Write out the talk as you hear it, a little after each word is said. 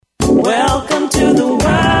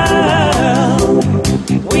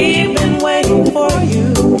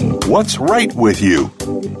What's right with you?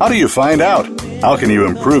 How do you find out? How can you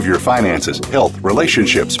improve your finances, health,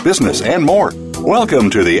 relationships, business, and more? Welcome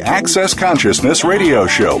to the Access Consciousness Radio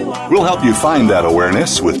Show. We'll help you find that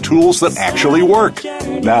awareness with tools that actually work.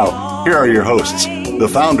 Now, here are your hosts, the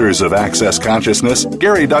founders of Access Consciousness,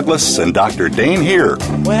 Gary Douglas and Dr. Dain Heer.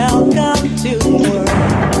 Welcome to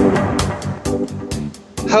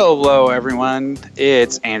Hello, everyone.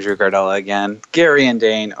 It's Andrew Gardella again. Gary and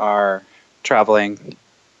Dain are traveling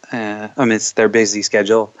amidst their busy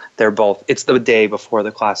schedule. It's the day before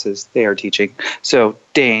the classes they are teaching. So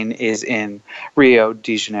Dain is in Rio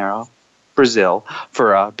de Janeiro, Brazil,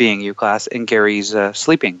 for a BNU class, and Gary's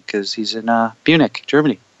sleeping because he's in Munich,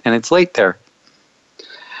 Germany, and it's late there.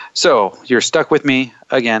 So you're stuck with me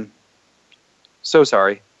again. So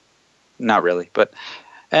sorry. Not really, but...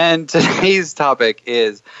 And today's topic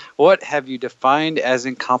is, what have you defined as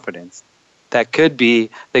incompetence that could be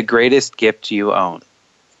the greatest gift you own?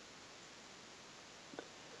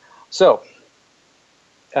 So,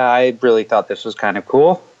 I really thought this was kind of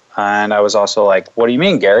cool. And I was also like, what do you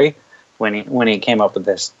mean, Gary? When he came up with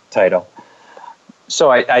this title.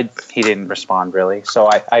 So he didn't respond really. So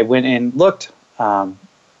I went and looked. One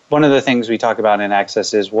of the things we talk about in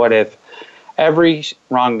Access is, what if every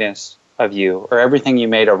wrongness of you, or everything you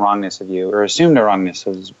made a wrongness of you, or assumed a wrongness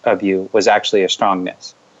of you, was actually a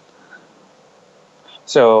strongness?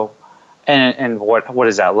 So, and what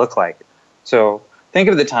does that look like? So think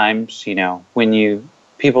of the times, when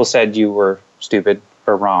people said you were stupid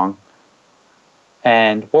or wrong,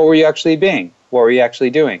 and what were you actually being? What were you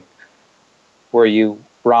actually doing? Were you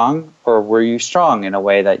wrong, or were you strong in a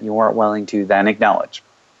way that you weren't willing to then acknowledge?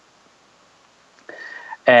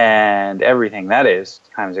 And everything that is,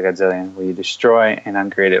 times a gazillion, will you destroy and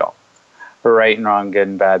uncreate it all. For right and wrong, good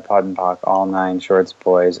and bad, pod and pock, all nine shorts,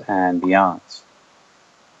 boys, and beyonds.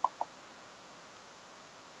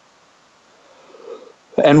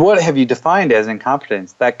 And what have you defined as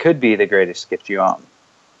incompetence that could be the greatest gift you own?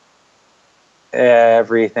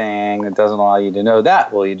 Everything that doesn't allow you to know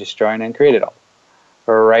that, will you destroy and uncreate it all.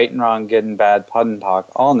 For right and wrong, good and bad, pod and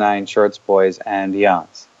pock, all nine shorts, boys, and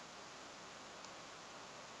beyonds.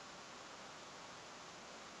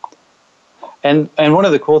 And one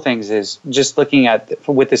of the cool things is just looking at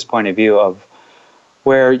with this point of view of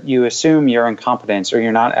where you assume your incompetence or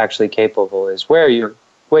you're not actually capable is where you're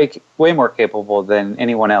way more capable than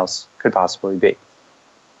anyone else could possibly be.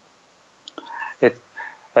 It's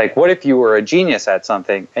like, what if you were a genius at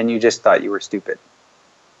something and you just thought you were stupid?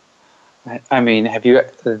 I mean,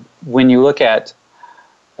 when you look at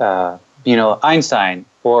Einstein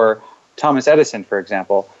or Thomas Edison, for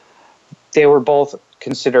example, they were both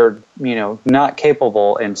considered, not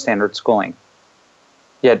capable in standard schooling.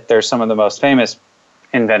 Yet they're some of the most famous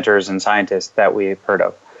inventors and scientists that we've heard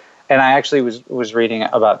of. And I actually was reading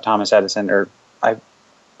about Thomas Edison, or I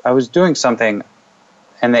was doing something,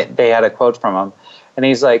 and they had a quote from him, and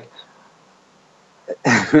he's like,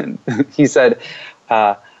 he said,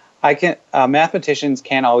 mathematicians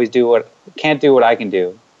can't do what I can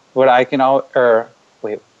do. Wait,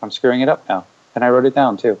 I'm screwing it up now, and I wrote it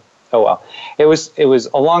down too. Oh well, it was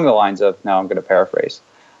along the lines of, now I'm going to paraphrase,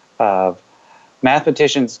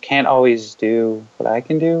 mathematicians can't always do what I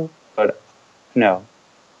can do, but no,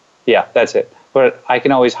 yeah, that's it. But I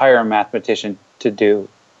can always hire a mathematician to do.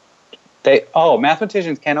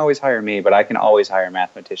 Mathematicians can't always hire me, but I can always hire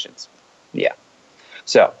mathematicians. Yeah,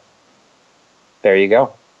 so there you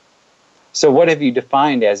go. So what have you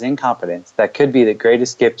defined as incompetence that could be the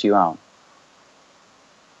greatest gift you own?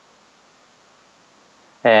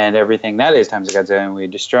 And everything that is times a godzillion, we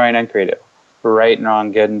destroy and uncreate it. For right and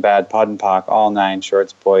wrong, good and bad, pod and pock, all nine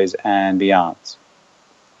shorts, boys, and beyonds.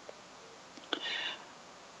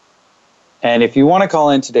 And if you want to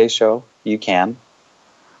call in today's show, you can.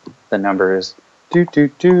 The number is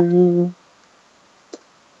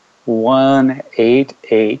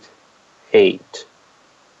 1888.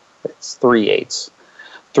 It's 3 8s.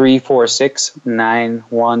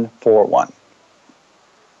 346-9141.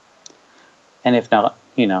 And if not,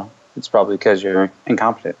 it's probably because you're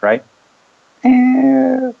incompetent, right?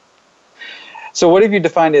 So what have you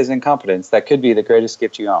defined as incompetence that could be the greatest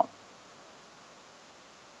gift you own?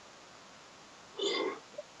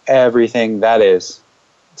 Everything that is.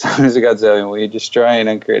 Times a godzillion, will you destroy and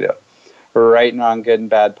uncreate it? Right and wrong, good and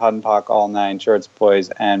bad, pod and pock, all nine shorts,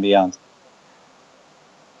 boys, and beyonds.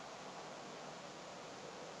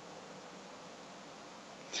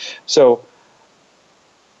 So,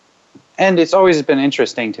 and it's always been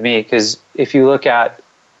interesting to me, because if you look at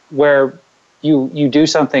where you do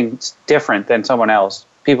something different than someone else,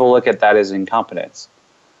 people look at that as incompetence.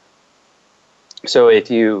 So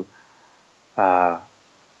if you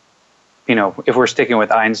if we're sticking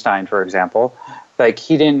with Einstein, for example, like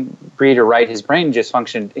he didn't read or write, his brain just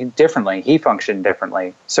functioned differently. He functioned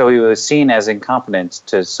differently. So he was seen as incompetent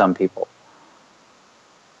to some people.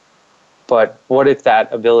 But what if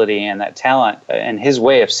that ability and that talent and his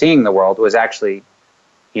way of seeing the world was actually,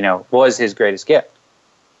 was his greatest gift?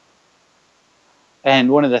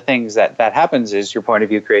 And one of the things that happens is your point of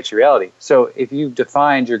view creates your reality. So if you've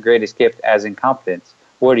defined your greatest gift as incompetence,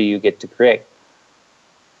 what do you get to create?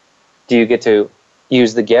 Do you get to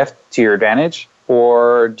use the gift to your advantage,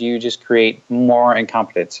 or do you just create more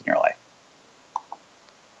incompetence in your life?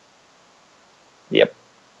 Yep,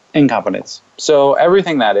 incompetence. So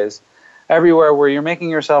everything that is, everywhere where you're making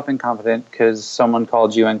yourself incompetent because someone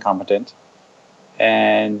called you incompetent,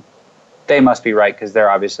 and they must be right because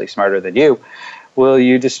they're obviously smarter than you, will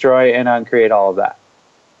you destroy and uncreate all of that?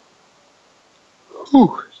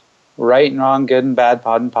 Whew. Right and wrong, good and bad,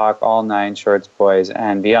 pod and pock, all 9 shorts, boys,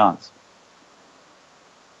 and beyonds.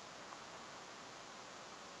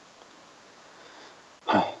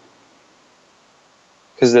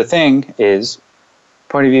 Because the thing is,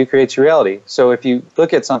 point of view creates reality. So if you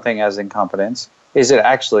look at something as incompetence,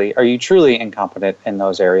 are you truly incompetent in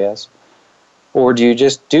those areas? Or do you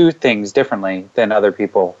just do things differently than other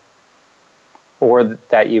people or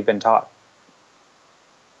that you've been taught?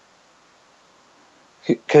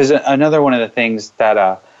 Because another one of the things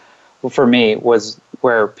that, for me, was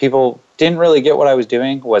where people didn't really get what I was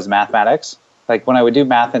doing was mathematics. Like when I would do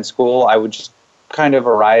math in school, I would just kind of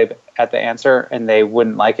arrive at the answer and they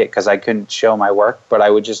wouldn't like it because I couldn't show my work, but I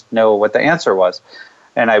would just know what the answer was.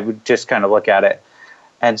 And I would just kind of look at it.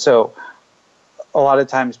 And so a lot of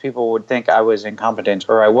times people would think I was incompetent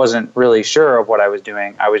or I wasn't really sure of what I was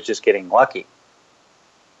doing. I was just getting lucky,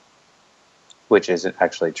 which isn't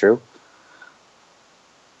actually true.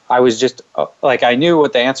 I was just I knew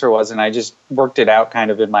what the answer was and I just worked it out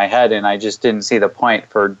kind of in my head, and I just didn't see the point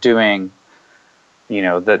for doing,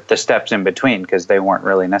 the steps in between because they weren't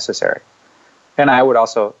really necessary. And I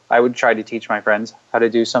would try to teach my friends how to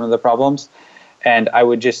do some of the problems, and I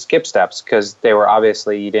would just skip steps because they were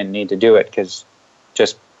obviously you didn't need to do it, because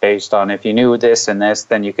just based on if you knew this and this,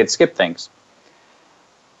 then you could skip things.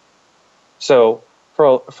 So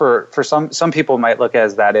for some people might look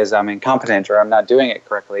as that is I'm incompetent, or I'm not doing it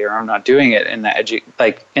correctly, or I'm not doing it in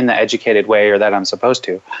the educated way, or that I'm supposed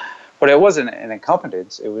to. But it wasn't an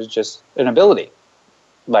incompetence, it was just an ability.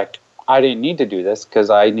 Like I didn't need to do this because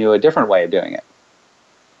I knew a different way of doing it.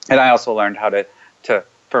 And I also learned how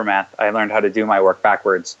for math, I learned how to do my work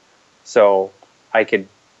backwards so I could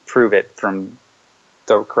prove it from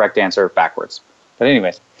the correct answer backwards. But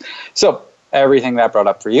anyways, so everything that brought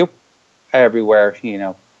up for you, everywhere,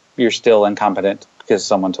 you're still incompetent because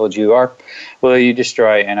someone told you are, will you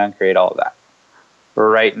destroy and uncreate all of that?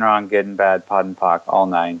 Right and wrong, good and bad, pod and pock, all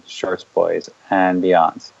 9 shorts, boys, and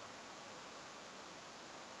beyonds.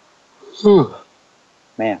 Whew.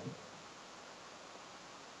 Man.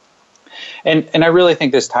 And I really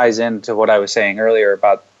think this ties into what I was saying earlier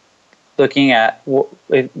about looking at,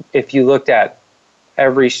 if you looked at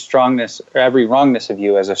every strongness or every wrongness of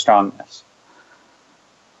you as a strongness.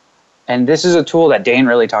 And this is a tool that Dane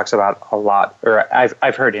really talks about a lot, or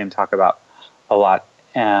I've heard him talk about a lot,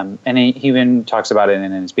 and he even talks about it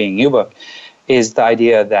in his Being You book, is the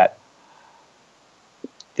idea that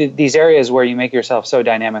these areas where you make yourself so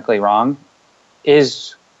dynamically wrong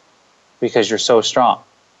is because you're so strong.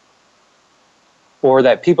 Or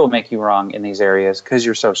that people make you wrong in these areas because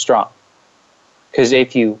you're so strong. Because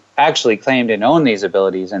if you actually claimed and owned these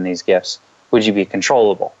abilities and these gifts, would you be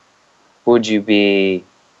controllable? Would you be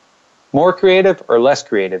more creative or less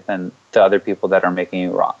creative than the other people that are making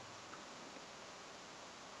you wrong?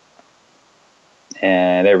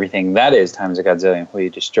 And everything that is times a godzillion, will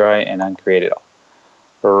you destroy and uncreate it all?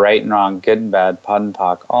 Right and wrong, good and bad, pod and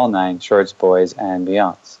pock, all 9 shorts, boys, and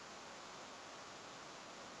beyonds.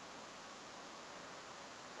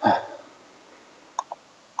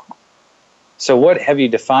 So what have you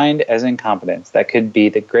defined as incompetence that could be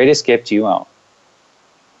the greatest gift you own?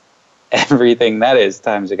 Everything that is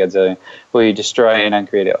times a godzillion, will you destroy and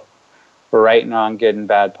uncreate it? Right and wrong, good and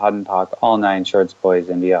bad, pod and pock, all 9 shorts, boys,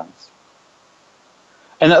 and beyonds.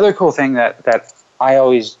 Another cool thing that I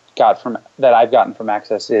always I've gotten from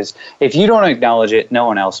Access is if you don't acknowledge it, no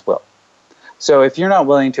one else will. So if you're not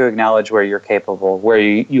willing to acknowledge where you're capable, where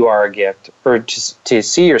you are a gift, or to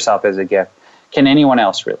see yourself as a gift, can anyone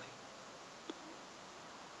else really?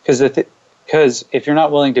 Because if you're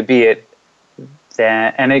not willing to be it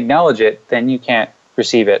and acknowledge it, then you can't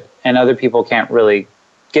receive it, and other people can't really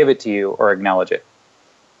give it to you or acknowledge it.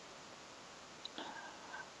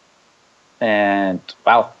 And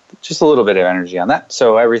wow, just a little bit of energy on that.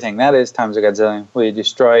 So everything that is times a godzillion, we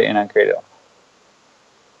destroy and uncreate it all.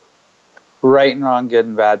 Right and wrong, good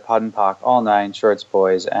and bad, POD and POC, all nine, shorts,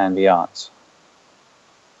 boys, and beyonds.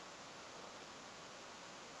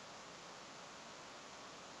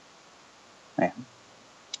 Man.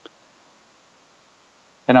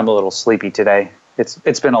 And I'm a little sleepy today.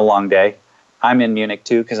 It's been a long day. I'm in Munich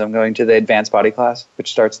too because I'm going to the advanced body class,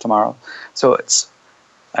 which starts tomorrow. So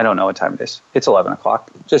I don't know what time it is. It's 11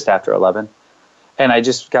 o'clock, just after 11. And I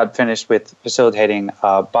just got finished with facilitating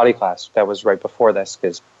a body class that was right before this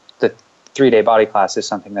because the 3-day body class is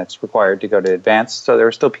something that's required to go to advanced. So there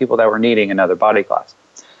were still people that were needing another body class.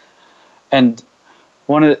 And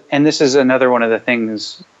this is another one of the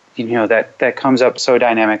things, that comes up so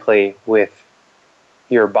dynamically with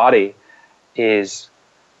your body is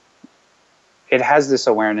it has this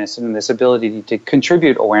awareness and this ability to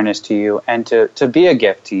contribute awareness to you and to be a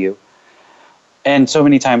gift to you. And so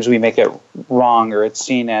many times we make it wrong, or it's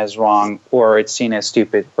seen as wrong, or it's seen as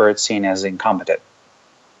stupid, or it's seen as incompetent.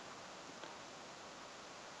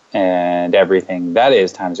 And everything that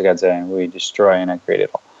is times a godzillion, we destroy and uncreate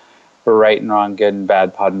it all. For right and wrong, good and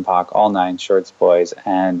bad, POD and POC, all nine, shorts, boys,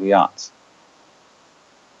 and beyonds.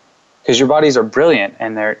 Because your bodies are brilliant,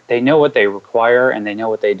 and they know what they require, and they know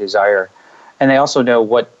what they desire, and they also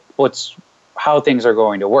know how things are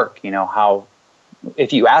going to work. How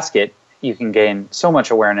if you ask it, you can gain so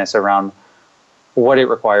much awareness around what it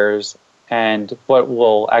requires and what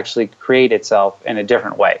will actually create itself in a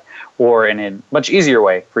different way or in a much easier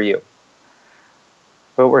way for you.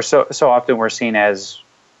 But we're so often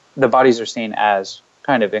the bodies are seen as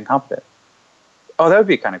kind of incompetent. Oh, that would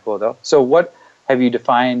be kind of cool though. So what have you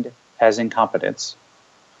defined as incompetence?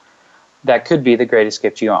 That could be the greatest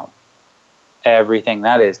gift you own. Everything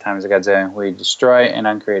that is times a godzillion, we destroy and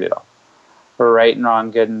uncreate it all. For right and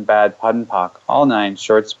wrong, good and bad, POD and POC, all nine,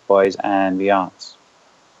 shorts, boys, and beyonds.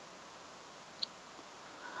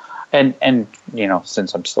 And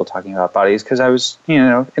since I'm still talking about bodies, because I was, in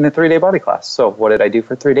a 3-day body class. So what did I do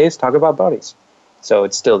for 3 days? Talk about bodies. So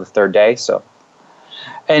it's still the 3rd day. So,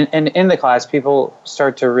 and in the class, people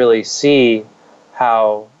start to really see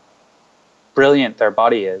how brilliant their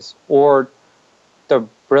body is, or the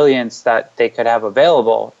brilliance that they could have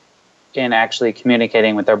available in actually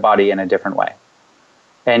communicating with their body in a different way,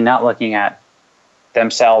 and not looking at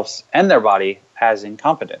themselves and their body as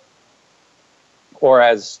incompetent, or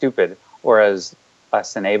as stupid, or as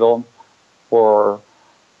less than able, or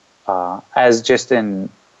as just in,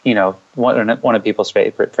 one of people's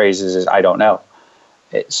favorite phrases is, I don't know.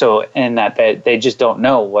 So in that they just don't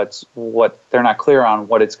know what they're not clear on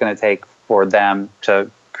what it's going to take for them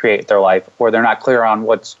to create their life, or they're not clear on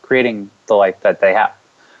what's creating the life that they have.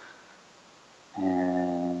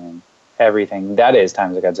 And everything that is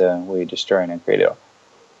times a godzillion, we destroy and create it all.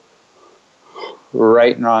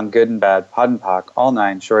 Right and wrong, good and bad, POD and POC, all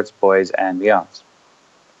nine, shorts, boys, and beyonds.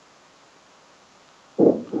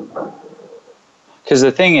 Because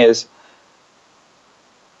the thing is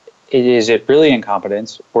it really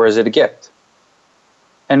incompetence, or is it a gift?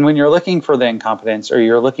 And when you're looking for the incompetence, or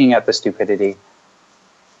you're looking at the stupidity,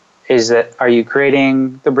 are you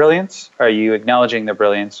creating the brilliance? Are you acknowledging the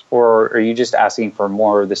brilliance? Or are you just asking for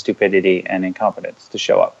more of the stupidity and incompetence to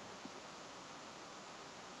show up?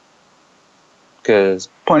 Because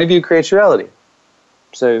point of view creates reality.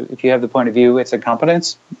 So if you have the point of view, it's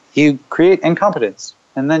incompetence, you create incompetence.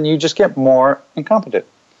 And then you just get more incompetent.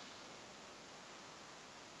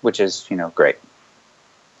 Which is, great.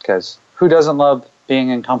 Because who doesn't love being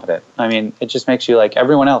incompetent? I mean, it just makes you like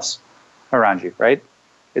everyone else around you, right?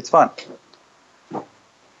 It's fun.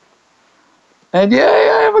 And yay,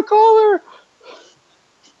 I have a caller.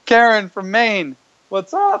 Karen from Maine.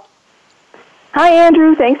 What's up? Hi,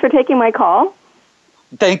 Andrew. Thanks for taking my call.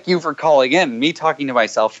 Thank you for calling in. Me talking to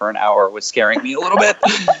myself for an hour was scaring me a little bit.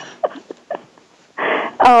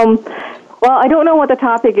 Well, I don't know what the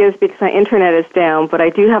topic is because my internet is down, but I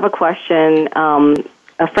do have a question.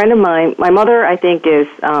 A friend of mine, my mother, I think, is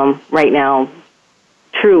right now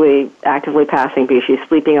truly actively passing because she's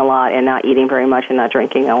sleeping a lot and not eating very much and not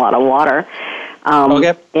drinking a lot of water.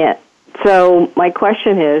 Okay. And so my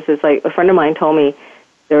question is like a friend of mine told me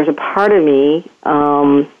there's a part of me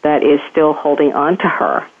that is still holding on to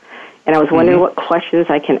her. And I was wondering what questions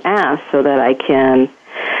I can ask so that I can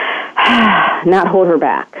not hold her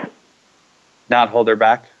back. Not hold her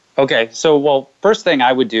back? Okay. So, first thing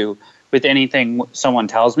I would do with anything someone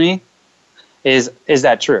tells me is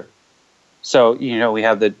that true? So, we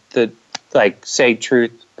have the say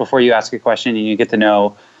truth before you ask a question, and you get to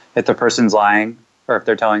know if the person's lying or if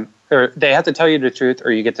they're telling, or they have to tell you the truth,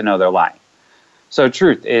 or you get to know they're lying. So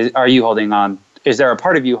truth is, are you holding on is there a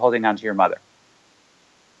part of you holding on to your mother?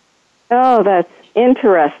 Oh, that's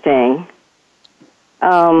interesting.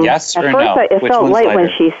 Yes or no? At first, it felt light when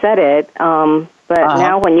she said it, but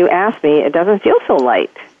now when you ask me, it doesn't feel so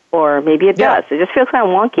light. Or maybe it does. It just feels kind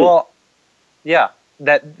of wonky. Well, yeah.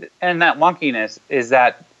 That wonkiness is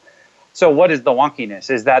that. So, what is the wonkiness?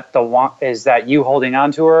 Is that you holding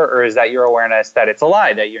on to her, or is that your awareness that it's a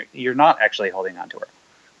lie, that you're not actually holding on to her?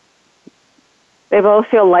 They both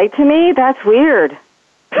feel light to me. That's weird.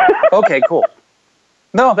 Okay, cool.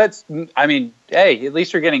 No, I mean, hey, at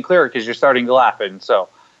least you're getting clearer because you're starting to laugh, and so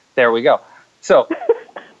there we go. So,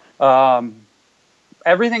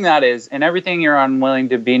 everything that is, and everything you're unwilling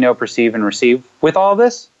to be, know, perceive, and receive with all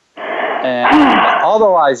this, and all the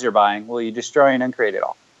lies you're buying, will you destroy and uncreate it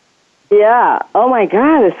all? Yeah. Oh my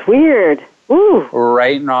God, it's weird. Ooh.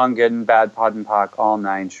 Right and wrong, good and bad, pod and pock, all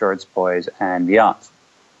 9 shorts, boys, and beyonds.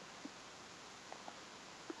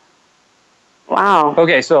 Wow.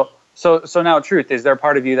 Okay, so now, truth, is there a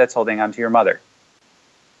part of you that's holding on to your mother?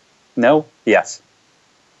 No? Yes?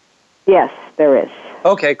 Yes, there is.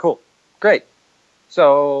 Okay, cool. Great.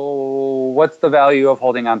 So what's the value of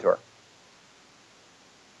holding on to her?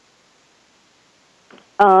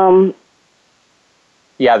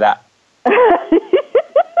 Yeah, that.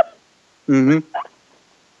 Mm-hmm.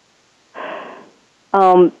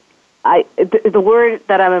 The word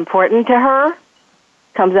that I'm important to her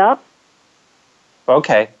comes up.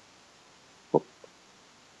 Okay.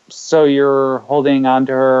 So you're holding on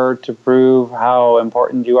to her to prove how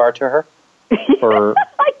important you are to her? Or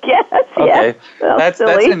I guess. Okay. Yeah. That's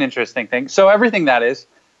an interesting thing. So everything that is,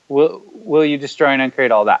 will you destroy and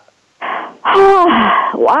uncreate all that?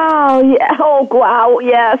 Wow. Yeah. Oh, wow.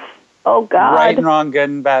 Yes. Oh, God. Right and wrong, good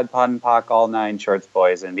and bad, pod and pock, all 9 shorts,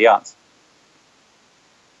 boys, and beyonds.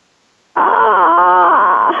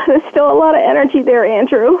 There's still a lot of energy there,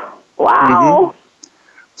 Andrew. Wow. Mm-hmm.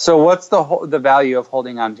 So what's the value of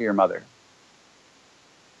holding on to your mother?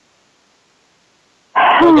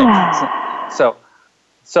 Okay. So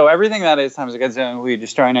everything that is times against it, we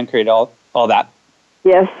destroy and uncreate all that.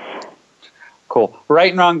 Yes. Cool. Right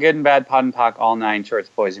and wrong, good and bad, pod and pock, all 9 shorts,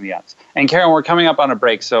 boys, and beyonds. And Karen, we're coming up on a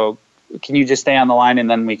break, so can you just stay on the line, and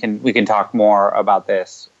then we can talk more about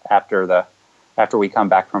this after we come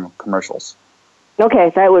back from commercials.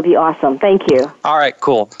 Okay, that would be awesome. Thank you. All right,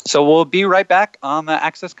 cool. So we'll be right back on the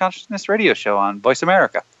Access Consciousness Radio Show on Voice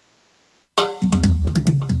America.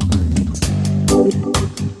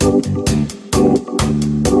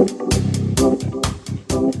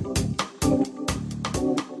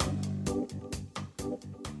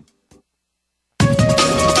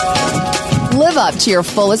 Live up to your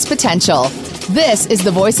fullest potential. This is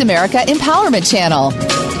the Voice America Empowerment Channel.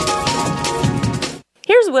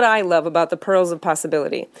 Here's what I love about the Pearls of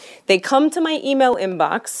Possibility. They come to my email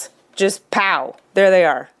inbox, just pow. There they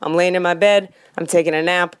are. I'm laying in my bed, I'm taking a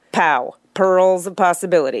nap, pow. Pearls of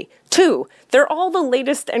Possibility. 2, they're all the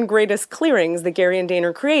latest and greatest clearings that Gary and Dane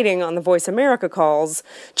are creating on the Voice America calls,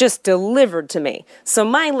 just delivered to me. So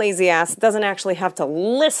my lazy ass doesn't actually have to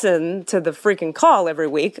listen to the freaking call every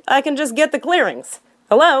week. I can just get the clearings.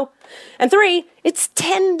 Hello? And 3, it's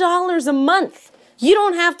 $10 a month. You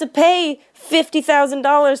don't have to pay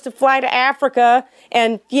 $50,000 to fly to Africa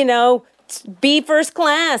and, be first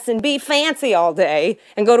class and be fancy all day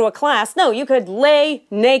and go to a class. No, you could lay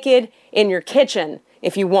naked in your kitchen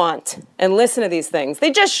if you want and listen to these things. They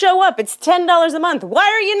just show up. It's $10 a month. Why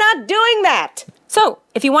are you not doing that? So,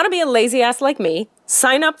 if you want to be a lazy ass like me,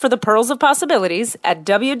 sign up for the Pearls of Possibilities at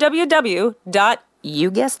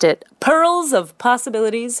you guessed it,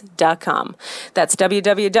 pearlsofpossibilities.com. That's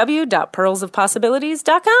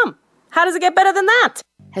www.pearlsofpossibilities.com. How does it get better than that?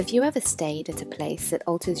 Have you ever stayed at a place that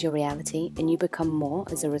alters your reality and you become more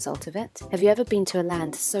as a result of it? Have you ever been to a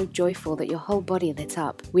land so joyful that your whole body lit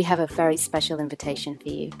up? We have a very special invitation for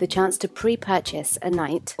you. The chance to pre-purchase a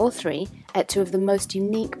night or 3 at 2 of the most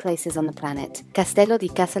unique places on the planet. Castello di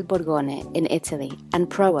Casalborgone in Italy and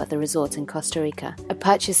Proa, the resort in Costa Rica. A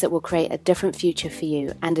purchase that will create a different future for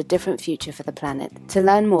you and a different future for the planet. To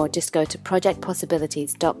learn more, just go to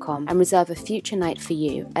projectpossibilities.com and reserve a future night for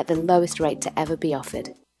you at the lowest rate to ever be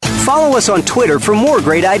offered. Follow us on Twitter for more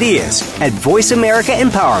great ideas at Voice America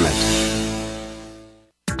Empowerment.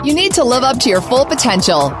 You need to live up to your full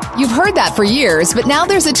potential. You've heard that for years, but now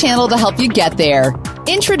there's a channel to help you get there.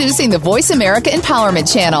 Introducing the Voice America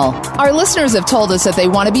Empowerment Channel. Our listeners have told us that they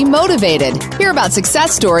want to be motivated, hear about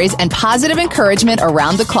success stories, and positive encouragement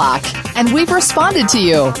around the clock. And we've responded to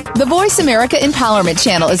you. The Voice America Empowerment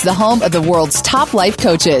Channel is the home of the world's top life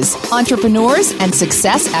coaches, entrepreneurs, and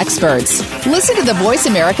success experts. Listen to the Voice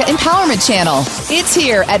America Empowerment Channel. It's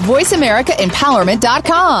here at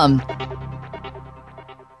voiceamericaempowerment.com.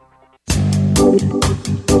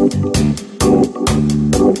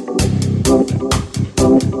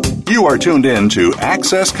 You are tuned in to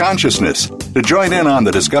Access Consciousness. To join in on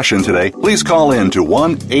the discussion today, please call in to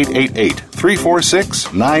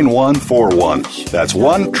 1-888-346-9141. That's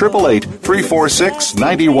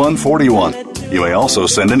 1-888-346-9141. You may also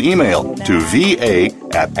send an email to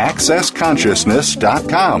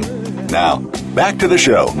va@accessconsciousness.com. Now, back to the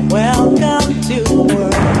show. Welcome to the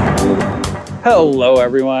world. Hello,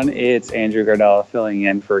 everyone. It's Andrew Gardella filling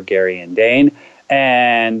in for Gary and Dane.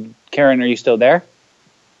 And Karen, are you still there?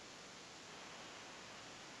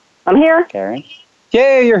 I'm here. Karen?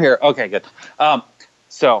 Yeah, you're here. Okay, good.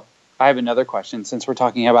 So I have another question since we're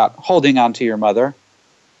talking about holding on to your mother.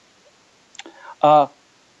 Have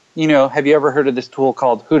you ever heard of this tool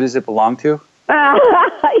called Who Does It Belong To?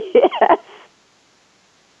 Yes.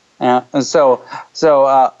 And so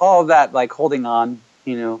all of that, like holding on,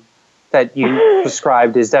 that you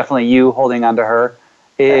described is definitely you holding on to her.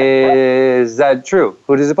 Is that true?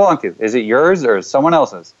 Who does it belong to? Is it yours or someone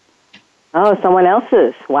else's? Oh, someone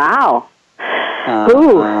else's. Wow.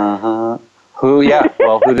 Who? Who? Yeah.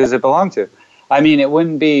 Well, who does it belong to? I mean, it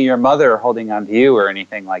wouldn't be your mother holding on to you or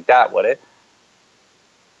anything like that, would it?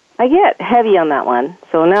 I get heavy on that one,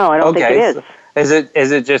 so no, I don't think it is. So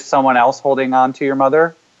is it just someone else holding on to your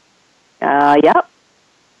mother? Yep.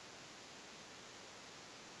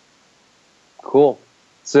 Cool.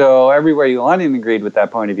 So everywhere you London agreed with that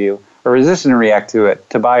point of view, or resistant to react to it,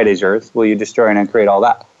 to buy it as yours, will you destroy and uncreate all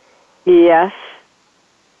that? Yes.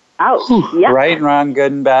 Ouch. Yep. Right and wrong,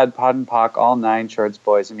 good and bad, pod and pock, all 9 shorts,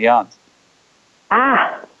 boys and beyonds.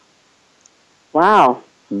 Wow.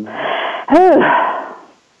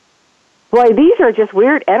 Boy, these are just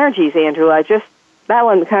weird energies, Andrew. That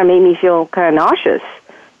one kind of made me feel kind of nauseous.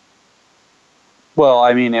 Well,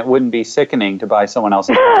 I mean, it wouldn't be sickening to buy someone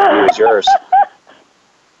else's as yours.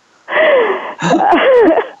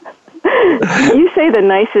 You say the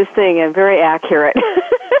nicest thing and very accurate.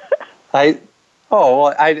 I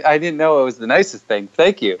didn't know it was the nicest thing.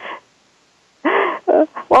 Thank you.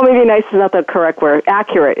 Well, maybe nice is not the correct word.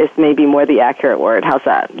 Accurate is maybe more the accurate word. How's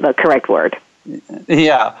that? The correct word.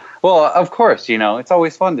 Yeah. Well, of course, it's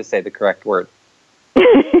always fun to say the correct word.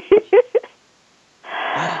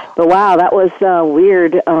 But wow, that was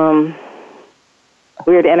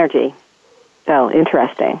weird energy. So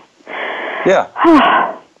interesting.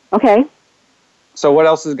 Yeah. Okay. So what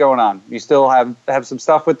else is going on? You still have some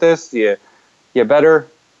stuff with this? You better?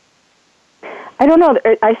 I don't know.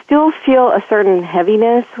 I still feel a certain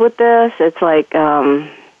heaviness with this. It's like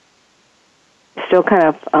still kind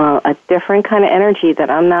of a different kind of energy that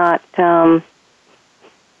I'm not.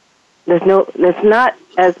 There's not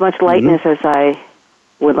as much lightness as I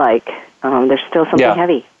would like. There's still something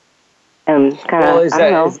heavy, and kind of. Well, I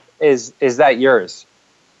don't know. Is that yours?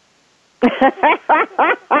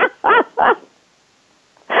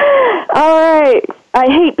 All right. I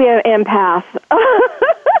hate being an empath.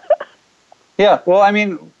 Yeah. Well, I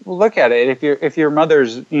mean, look at it. If your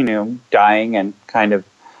mother's dying and kind of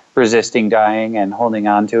resisting dying and holding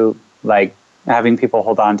on to, like, having people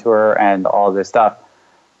hold on to her and all this stuff,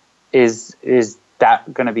 is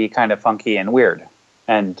that going to be kind of funky and weird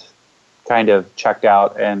and kind of checked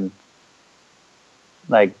out and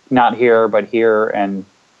like not here but here and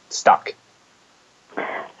stuck?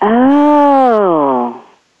 Oh.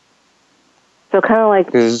 So kind of like...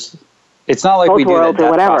 Because it's not like we do the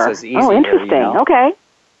death process easier. Oh, interesting. Okay.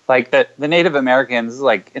 Like the Native Americans,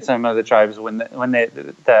 like in some of the tribes, when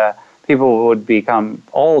the people would become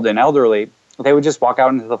old and elderly, they would just walk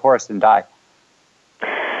out into the forest and die.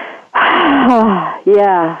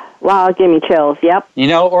 Yeah. Wow, it gave me chills. Yep.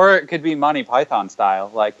 Or it could be Monty Python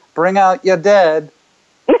style, like, bring out your dead.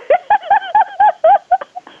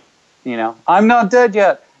 I'm not dead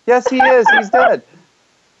yet. Yes, he is. He's dead.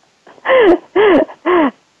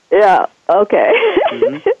 Yeah. Okay.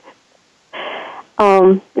 Mm-hmm.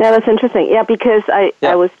 Yeah, that's interesting. Yeah, because I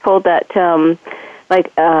was told that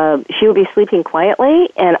she would be sleeping quietly,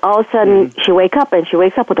 and all of a sudden she wakes up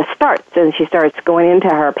with a start, and she starts going into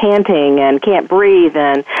her panting and can't breathe,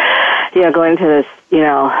 and going into this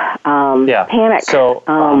panic. So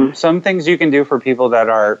some things you can do for people that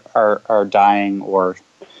are dying or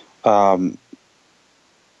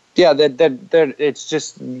it's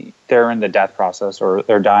just they're in the death process or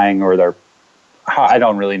they're dying or I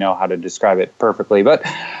don't really know how to describe it perfectly, but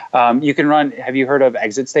you can run. Have you heard of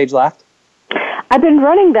Exit Stage Left? I've been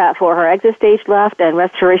running that for her, Exit Stage Left and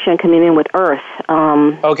Restoration Communion with Earth.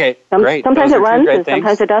 Okay, great. Sometimes it runs and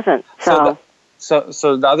sometimes it doesn't.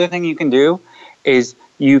 So the other thing you can do is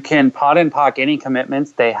you can pot and pock any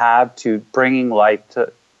commitments they have to bringing life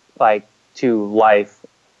to life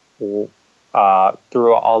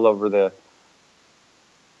through all over the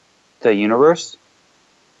universe.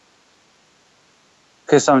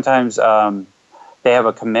 because sometimes they have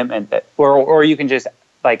a commitment that, or you can just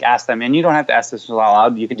like ask them, and you don't have to ask this out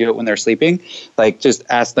loud. You can do it when they're sleeping. Like just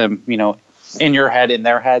ask them, in your head, in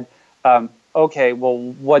their head. Okay, well,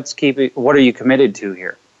 what are you committed to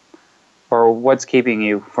here, or what's keeping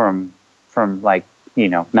you from like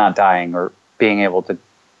not dying or being able to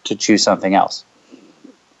choose something else?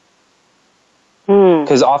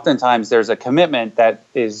 Because oftentimes there's a commitment that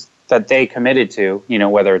they committed to,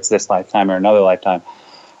 whether it's this lifetime or another lifetime.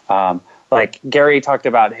 Like Gary talked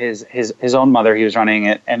about his own mother. He was running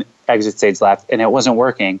it and exit stage left, and it wasn't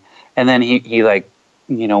working. And then he like,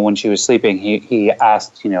 when she was sleeping, he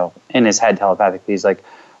asked, in his head telepathically, he's like,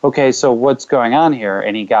 okay, so what's going on here?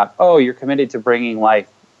 And he got, oh, you're committed to bringing life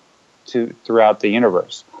throughout the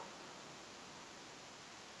universe.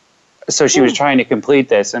 So she was trying to complete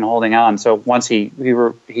this and holding on. So once he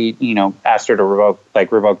asked her to revoke,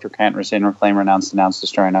 recant, rescind, reclaim, renounce, denounce,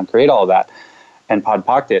 destroy, and uncreate all of that, and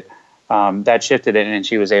podpocked it, that shifted it, and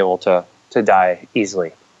she was able to die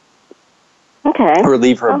easily. Okay. Or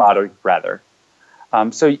leave her body, rather.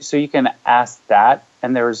 So you can ask that,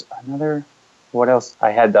 and there's another. What else? I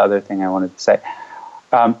had the other thing I wanted to say.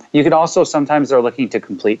 You can also, sometimes they're looking to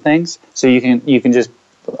complete things, so you can just,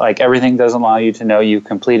 like, everything doesn't allow you to know you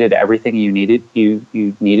completed everything you needed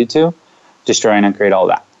to destroy and uncreate all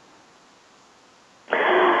that.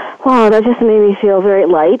 Wow, that just made me feel very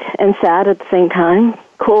light and sad at the same time.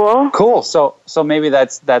 Cool. So maybe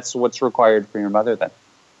that's what's required for your mother then.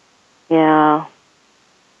 Yeah.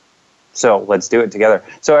 So let's do it together.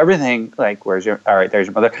 So everything, like, there's your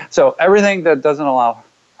mother. So everything that doesn't allow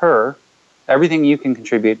her, everything you can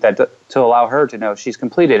contribute to allow her to know she's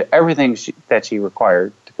completed everything that she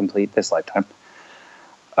required to complete this lifetime.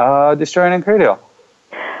 Destroy and uncreate it all.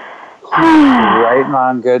 Right and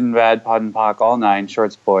wrong, good and bad, pod and pock, all nine,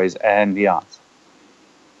 shorts, boys, and beyonds.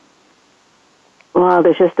 Wow,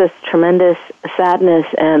 there's just this tremendous sadness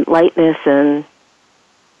and lightness and...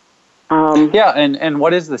 and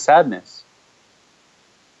what is the sadness?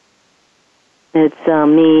 It's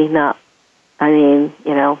me not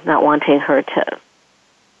wanting her to,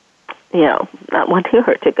 not wanting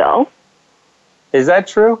her to go. Is that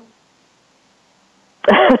true?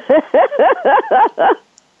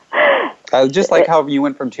 I just like how you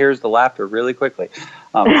went from tears to laughter really quickly.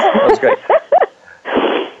 That was great.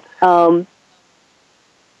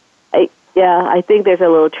 I think there's a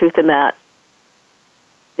little truth in that.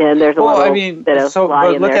 And there's a little bit of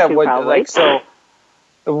lie in there too, probably.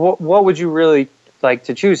 What would you really like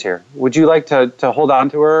to choose here? Would you like to hold on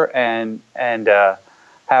to her and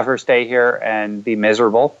have her stay here and be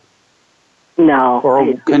miserable? No.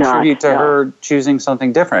 Or contribute to her choosing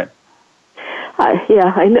something different?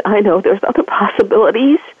 I know there's other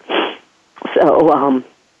possibilities. So,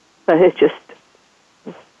 but it's just,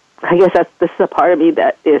 I guess this is a part of me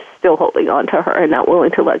that is still holding on to her and not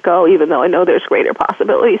willing to let go, even though I know there's greater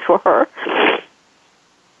possibilities for her.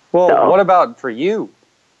 Well, what about for you?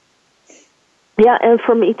 Yeah, and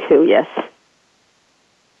for me too, yes.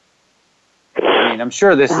 I mean, I'm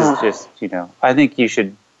sure this is just, I think you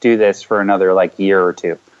should do this for another, year or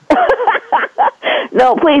two.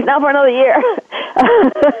 No, please, not for another year.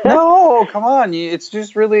 No, come on. It's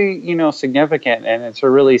just really, significant, and it's a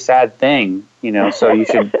really sad thing, so you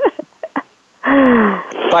should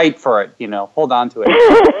fight for it, hold on to it.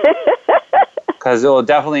 Because it will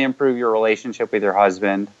definitely improve your relationship with your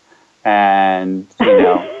husband and,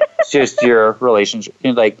 just your relationship,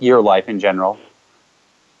 your life in general.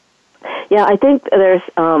 Yeah, I think there's,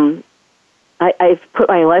 I've put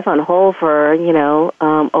my life on hold for,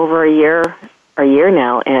 over a year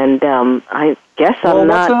now, and I guess I'm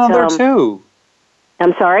not... What's another 2?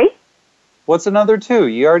 I'm sorry? What's another 2?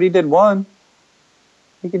 You already did 1.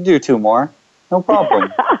 You can do 2 more. No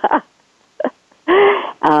problem.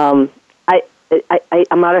 I'm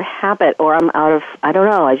out of habit, or I'm out of... I don't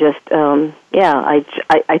know. I just...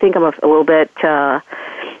 I think I'm a little bit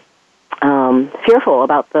fearful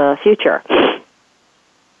about the future.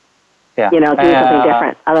 Yeah. Doing something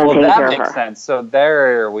different other than taking care of her. That makes sense. So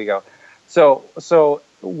there we go. So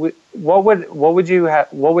what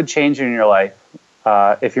would change in your life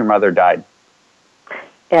if your mother died?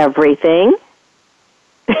 Everything.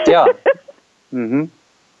 Yeah. Mm-hmm.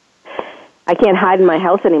 I can't hide in my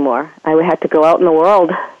house anymore. I would have to go out in the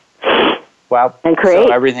world. Wow. And create.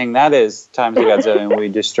 So everything that is times a godzillion, we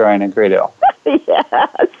destroy and create it all.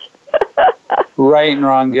 Yes. Right and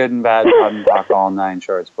wrong, good and bad, pod and pock, all 9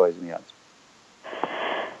 shorts, boys and beyonds.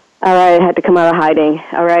 All right, I had to come out of hiding.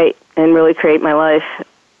 All right, and really create my life.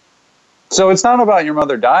 So it's not about your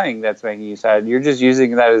mother dying that's making you sad. You're just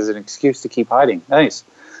using that as an excuse to keep hiding. Nice.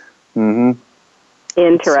 Mm-hmm.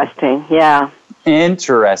 Interesting. Yeah.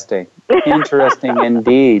 Interesting. Interesting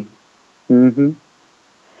indeed. Mm-hmm.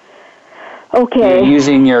 Okay. You're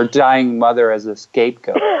using your dying mother as a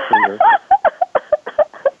scapegoat.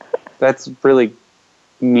 That's really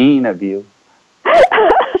mean of you.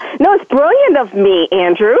 No, it's brilliant of me,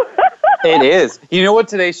 Andrew. It is. You know what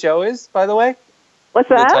today's show is, by the way? What's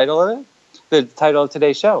that? The title of it? The title of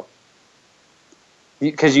today's show.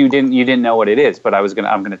 Because you didn't know what it is, but I'm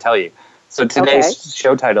gonna tell you. So today's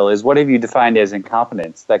show title is "What have you defined as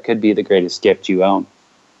incompetence that could be the greatest gift you own?"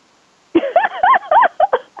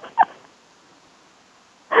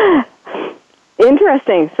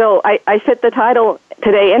 Interesting. So I fit the title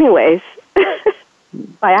today, anyways,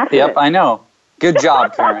 by accident. Yep, I know. Good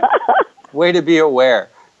job, Karen. Way to be aware.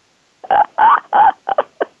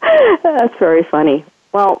 That's very funny.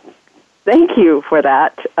 Well, thank you for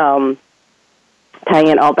that, tying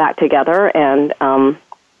it all back together, and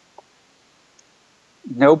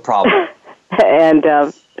no problem. And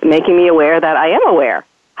making me aware that I am aware.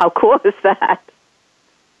 How cool is that?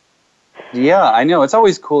 Yeah, I know. It's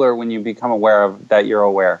always cooler when you become aware of that you're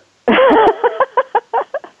aware.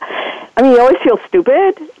 I mean, you always feel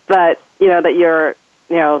stupid, but that you're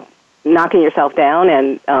knocking yourself down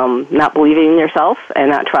and not believing in yourself and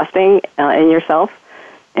not trusting in yourself.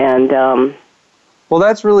 And well,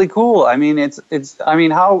 that's really cool. I mean, it's. I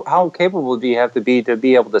mean, how capable do you have to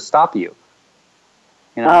be able to stop you?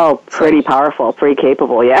 Oh, pretty powerful, pretty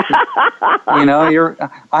capable, yeah.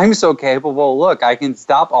 I'm so capable. Look, I can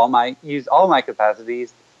use all my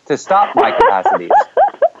capacities to stop my capacities.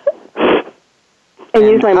 And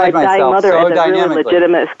use my dying mother as a really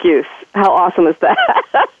legitimate excuse. How awesome is that?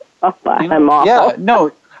 I'm awful. Yeah,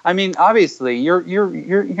 no. I mean, obviously, you're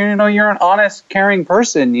an honest, caring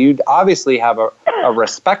person. You'd obviously have a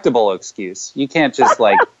respectable excuse. You can't just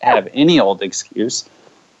have any old excuse.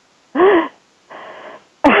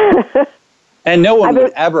 And no one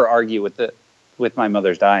would ever argue with my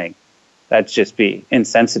mother's dying. That'd just be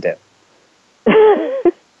insensitive.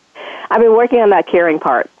 I've been working on that caring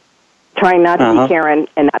part, trying not to be Karen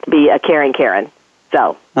and not to be a caring Karen.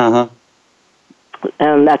 So, that's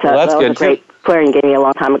that was a great prayer you gave me a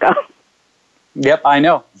long time ago. Yep, I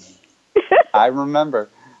know. I remember.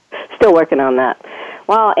 Still working on that.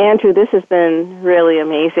 Well, Andrew, this has been really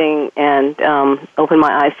amazing and opened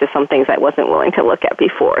my eyes to some things I wasn't willing to look at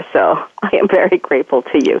before. So I am very grateful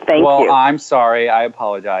to you. Thank you. Well, I'm sorry. I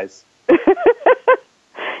apologize.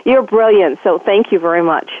 You're brilliant. So thank you very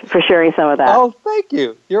much for sharing some of that. Oh, thank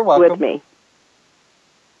you. You're welcome. With me.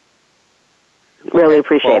 Really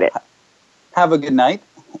appreciate it. Have a good night,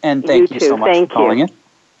 and thank you so much for calling in.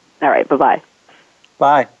 All right. Bye-bye.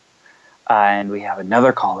 Bye. And we have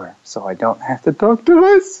another caller, so I don't have to talk to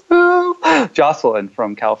myself. Jocelyn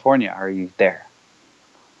from California, are you there?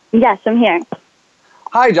 Yes, I'm here.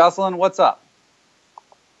 Hi, Jocelyn. What's up?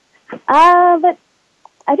 But I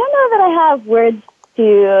don't know that I have words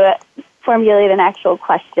to formulate an actual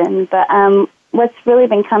question, but what's really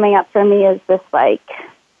been coming up for me is this,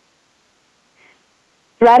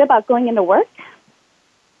 dread about going into work.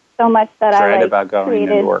 So much that dread about going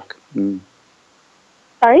into work. Mm.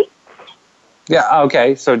 Sorry? Yeah,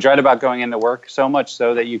 okay. So dread about going into work so much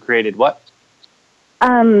so that you created what?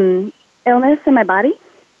 Illness in my body.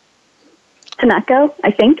 To not go,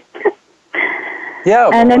 I think.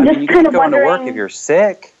 Yeah, and I'm just you kind can't of go wondering... into work if you're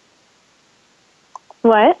sick.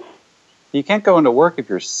 What? You can't go into work if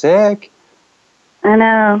you're sick. I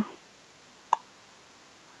know.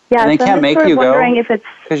 Yeah, and they can't make you go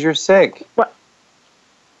because you're sick. What?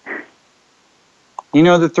 You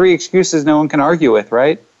know the 3 excuses no one can argue with,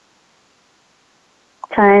 right?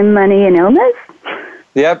 Time, money, and illness?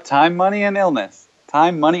 Yep, time, money, and illness.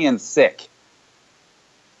 Time, money, and sick.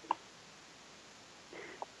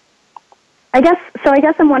 I guess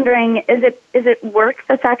I'm wondering, is it work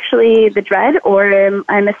that's actually the dread, or am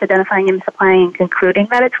I misidentifying and misapplying and concluding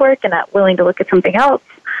that it's work and not willing to look at something else?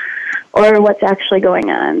 Or what's actually going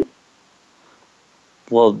on?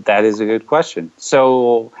 Well, that is a good question.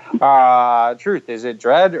 So, Truth, is it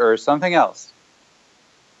dread or something else?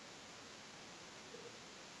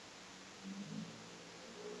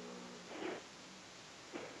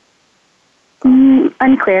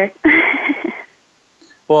 Unclear.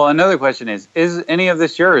 Well, another question is any of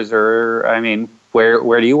this yours? Or, I mean,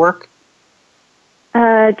 where do you work?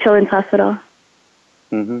 Children's Hospital.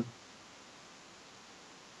 Mm-hmm.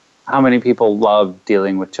 How many people love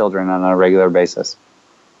dealing with children on a regular basis?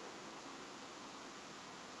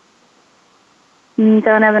 Don't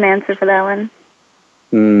have an answer for that one.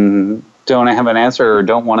 Don't have an answer or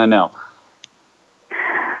don't want to know?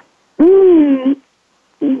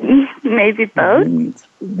 Maybe maybe both?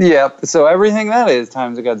 Yep. So everything that is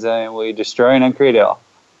times a godzillion, we destroy and uncreate it all.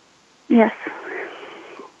 Yes.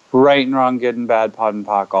 Right and wrong, good and bad, pod and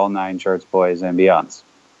pock, all 9 shorts, boys, and beyonds.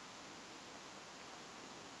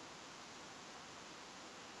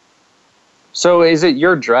 So is it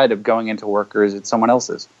your dread of going into work, or is it someone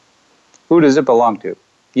else's? Who does it belong to?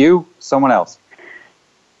 You? Someone else?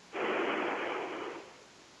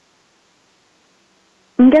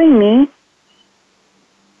 I'm getting me.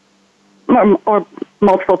 Or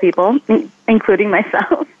multiple people, including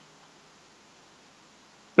myself.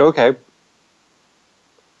 Okay.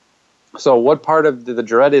 So what part of the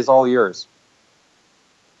dread is all yours?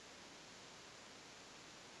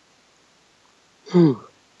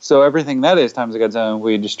 So everything that is times a godzillion,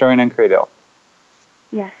 we destroy and uncreate it all.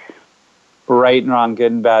 Yes. Right and wrong,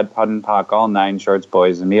 good and bad, pod and pock, all 9 shorts,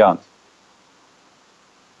 boys, and beyonds.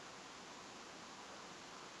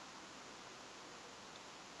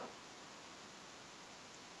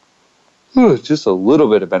 Just a little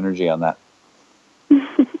bit of energy on that.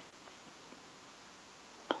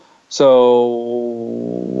 So,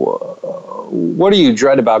 what do you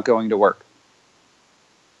dread about going to work?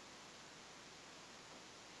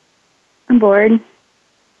 I'm bored.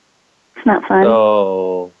 It's not fun.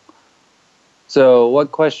 So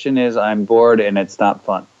what question is, I'm bored and it's not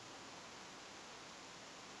fun?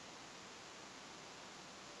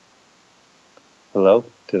 Hello?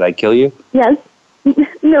 Did I kill you? Yes.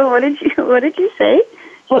 No, what did you say?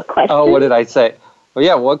 What question? Oh, what did I say? Well,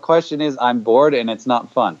 yeah, what question is, I'm bored and it's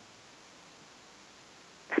not fun?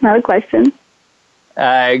 It's not a question.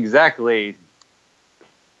 Exactly.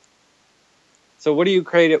 So what do you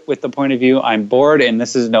create it with the point of view, I'm bored and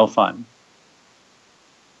this is no fun?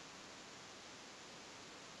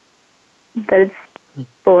 That it's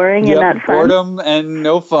boring and not fun. Boredom and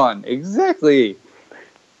no fun. Exactly.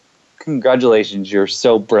 Congratulations, you're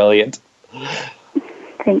so brilliant.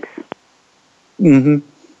 Thanks.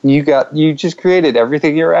 Mm-hmm. You just created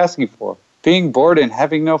everything you were asking for. Being bored and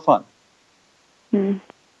having no fun. Mm.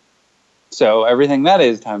 So everything that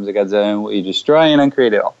is times a godzillion, we destroy and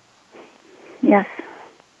uncreate it all. Yes.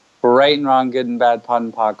 Right and wrong, good and bad, pod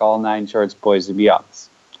and pock, all 9 shorts, boys and beyonds.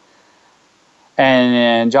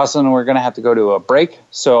 And Jocelyn, we're going to have to go to a break.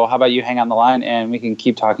 So how about you hang on the line and we can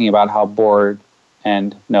keep talking about how bored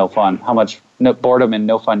and no fun, how much boredom and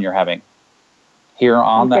no fun you're having here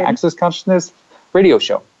on the Access Consciousness radio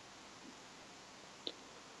show.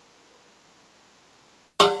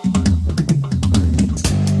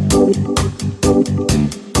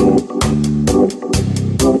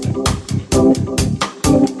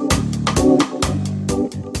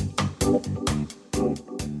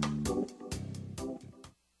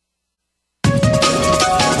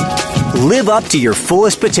 Live up to your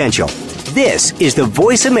fullest potential. This is the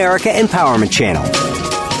Voice America Empowerment Channel.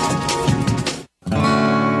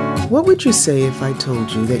 What would you say if I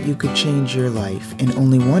told you that you could change your life in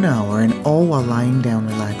only 1 hour and all while lying down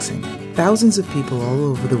relaxing? Thousands of people all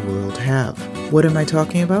over the world have. What am I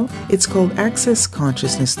talking about? It's called Access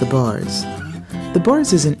Consciousness, the BARS. The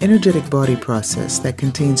BARS is an energetic body process that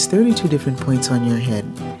contains 32 different points on your head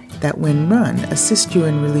that, when run, assist you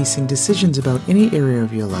in releasing decisions about any area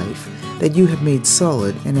of your life that you have made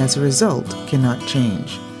solid and as a result cannot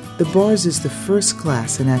change. The BARS is the first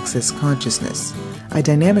class in Access Consciousness, a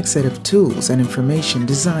dynamic set of tools and information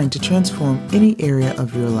designed to transform any area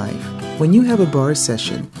of your life. When you have a BARS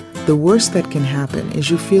session, the worst that can happen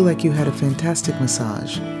is you feel like you had a fantastic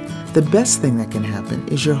massage. The best thing that can happen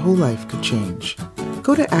is your whole life could change.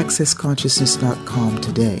 Go to accessconsciousness.com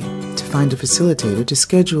today to find a facilitator to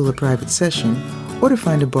schedule a private session or to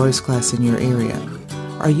find a BARS class in your area.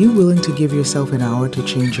 Are you willing to give yourself an hour to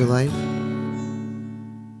change your life?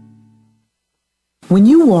 When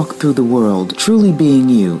you walk through the world truly being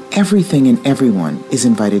you, everything and everyone is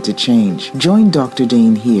invited to change. Join Dr.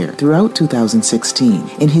 Dane here throughout 2016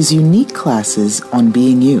 in his unique classes on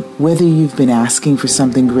being you. Whether you've been asking for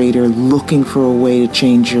something greater, looking for a way to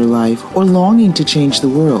change your life, or longing to change the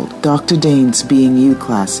world, Dr. Dane's Being You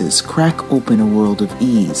classes crack open a world of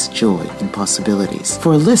ease, joy, and possibilities.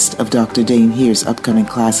 For a list of Dr. Dane here's upcoming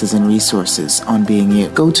classes and resources on being you,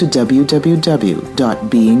 go to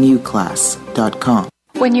www.beingyouclass.com.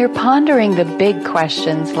 When you're pondering the big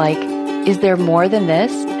questions like, is there more than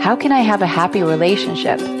this? How can I have a happy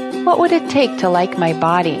relationship? What would it take to like my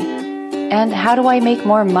body? And how do I make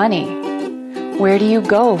more money? Where do you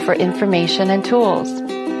go for information and tools?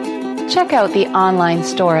 Check out the online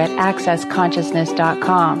store at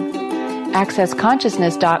accessconsciousness.com.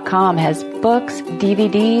 Accessconsciousness.com has books,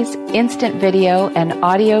 DVDs, instant video and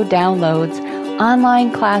audio downloads,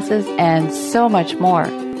 online classes, and so much more.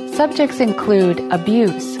 Subjects include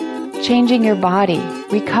abuse, changing your body,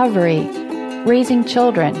 recovery, raising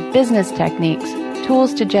children, business techniques,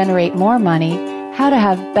 tools to generate more money, how to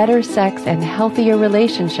have better sex and healthier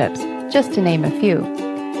relationships, just to name a few.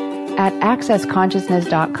 At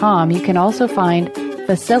accessconsciousness.com, you can also find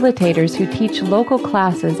facilitators who teach local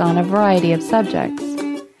classes on a variety of subjects.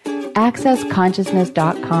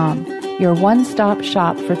 accessconsciousness.com, your one-stop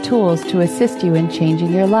shop for tools to assist you in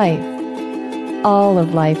changing your life. All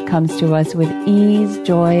of life comes to us with ease,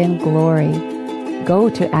 joy, and glory. Go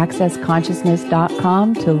to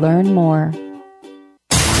accessconsciousness.com to learn more.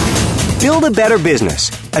 Build a better business.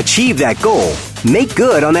 Achieve that goal. Make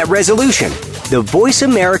good on that resolution. The Voice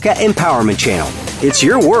America Empowerment Channel. It's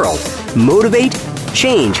your world. Motivate,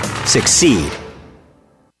 change, succeed.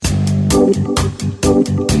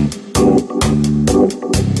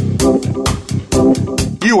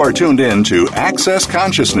 You are tuned in to Access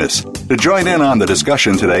Consciousness. To join in on the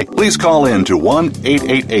discussion today, please call in to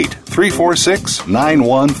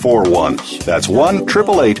 1-888-346-9141. That's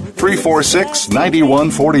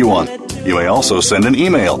 1-888-346-9141. You may also send an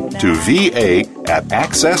email to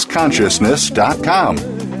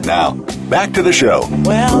va@accessconsciousness.com. Now, back to the show.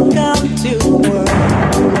 Welcome to the world.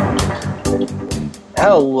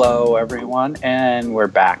 Hello, everyone, and we're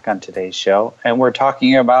back on today's show, and we're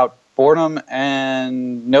talking about boredom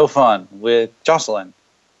and no fun with Jocelyn.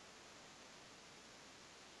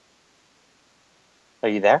 Are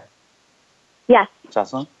you there? Yes.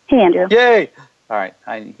 Jocelyn? Hey, Andrew. Yay! All right.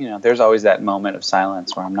 There's always that moment of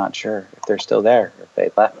silence where I'm not sure if they're still there, if they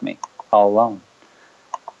left me all alone,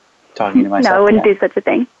 talking to myself. No, I wouldn't do such a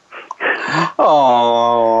thing.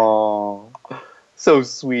 Oh, so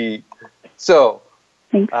sweet. So,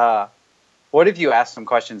 what if you asked some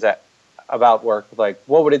questions about work, like,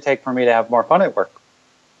 what would it take for me to have more fun at work?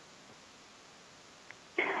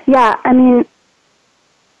 Yeah, I mean,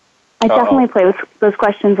 I definitely play with those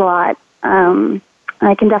questions a lot.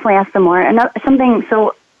 I can definitely ask them more. And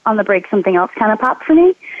so on the break, something else kind of popped for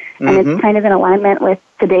me, and it's kind of in alignment with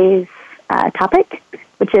today's topic,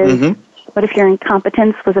 which is, what if your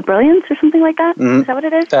incompetence was a brilliance or something like that? Is that what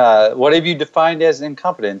it is? What have you defined as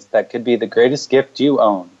incompetence that could be the greatest gift you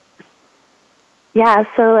own? Yeah,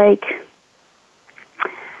 so like,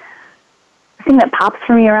 the thing that pops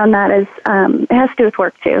for me around that is, it has to do with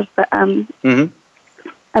work too, but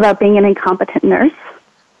about being an incompetent nurse.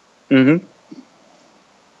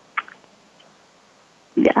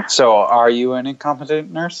 Yeah. So are you an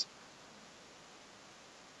incompetent nurse?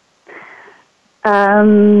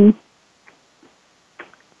 By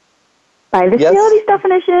this reality's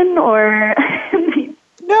definition, or?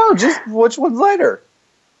 No, just which one's later?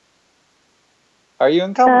 Are you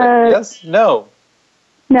incompetent? Yes? No?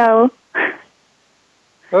 No.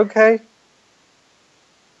 Okay.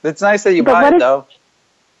 It's nice that you buy it, though.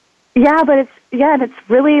 Yeah, but it's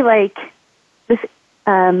really like this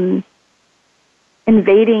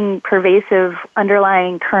invading, pervasive,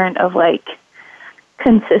 underlying current of like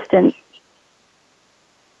consistent.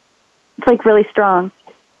 It's like really strong.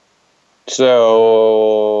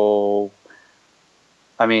 So,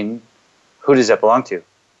 I mean, who does it belong to?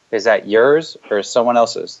 Is that yours or someone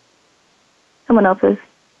else's? Someone else's.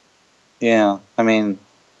 Yeah, I mean,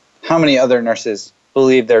 how many other nurses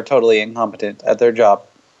believe they're totally incompetent at their job?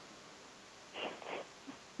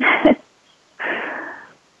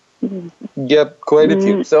 Yep, quite a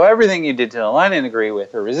few. So everything you did to align and agree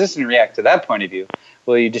with or resist and react to that point of view,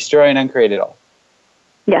 will you destroy and uncreate it all?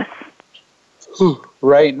 Yes.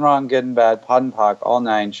 Right and wrong, good and bad, pod and pock, all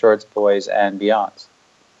nine, shorts, boys, and beyonds.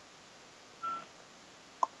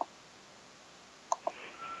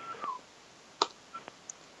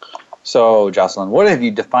 So, Jocelyn, what have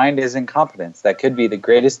you defined as incompetence that could be the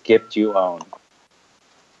greatest gift you own?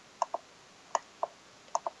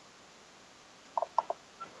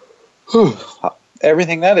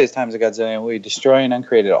 Everything that is times a godzillion, we destroy and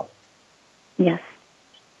uncreate it all. Yes.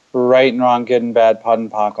 Right and wrong, good and bad, pod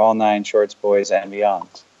and pock, all nine, shorts, boys, and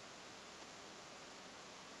beyonds.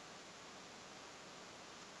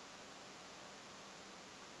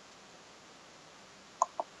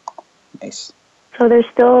 Nice. So there's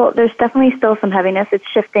definitely still some heaviness. It's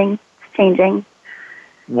shifting, it's changing.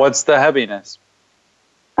 What's the heaviness?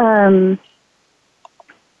 It's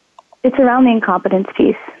around the incompetence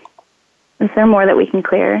piece. Is there more that we can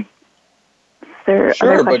clear? Is there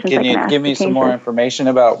sure, but can you give me some more information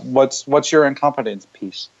about what's your incompetence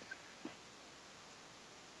piece?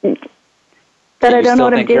 That I don't know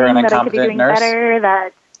what I'm doing, that I could be doing better,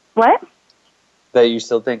 that... What? That you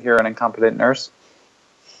still think you're an incompetent nurse?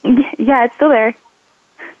 Yeah, it's still there.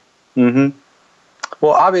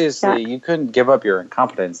 Well, obviously, you couldn't give up your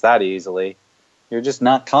incompetence that easily. You're just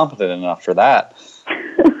not competent enough for that.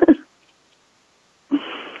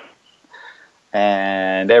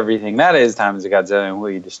 And everything that is times a godzillion, will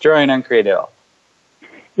you destroy and uncreate it all?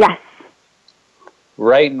 Yes.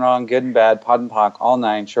 Right and wrong, good and bad, pod and pock, all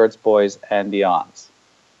nine, shorts, boys, and beyonds.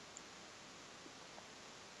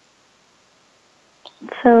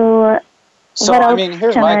 So what else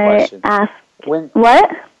here's can my I question. ask?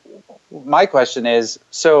 What? My question is,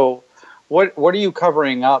 so what are you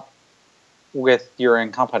covering up with your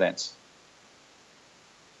incompetence?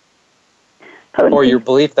 Potency. Or your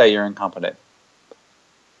belief that you're incompetent?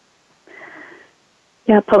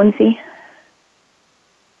 Yeah, potency.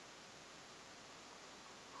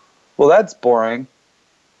 Well, that's boring.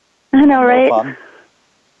 I know, No right? fun.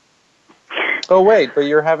 Oh, wait, but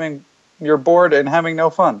you're bored and having no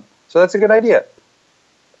fun. So that's a good idea.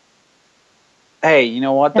 Hey, you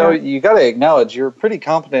know what, though? You got to acknowledge you're pretty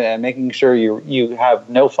competent at making sure you have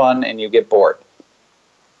no fun and you get bored.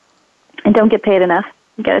 And don't get paid enough.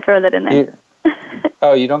 You got to throw that in there.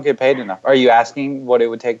 Oh, you don't get paid enough. Are you asking what it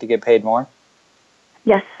would take to get paid more?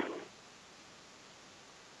 Yes.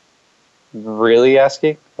 Really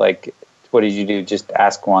asking? Like, what did you do? Just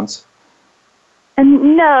ask once?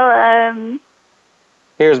 No.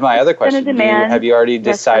 Here's my other question. Demand. Have you already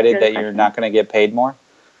decided that question. you're not going to get paid more?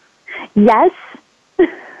 Yes.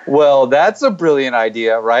 Well, that's a brilliant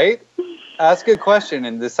idea, right? Ask a question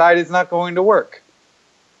and decide it's not going to work.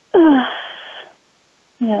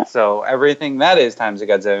 Yeah. So everything that is times a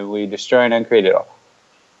godzillion, we destroy and uncreate it all.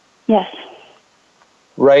 Yes.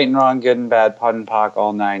 Right and wrong, good and bad, pod and pock,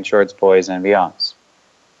 all nine, shorts, boys, and beyonds.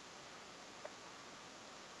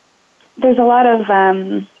 There's a lot of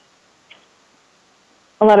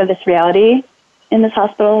this reality in this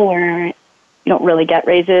hospital where you don't really get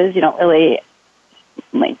raises. You don't really,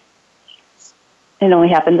 like, it only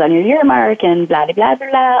happens on your year mark and blah, blah, blah,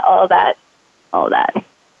 blah, all that.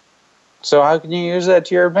 So how can you use that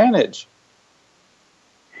to your advantage?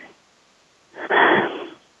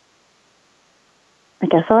 I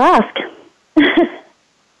guess I'll ask.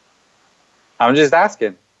 I'm just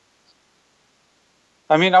asking.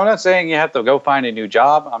 I mean, I'm not saying you have to go find a new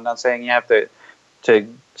job. I'm not saying you have to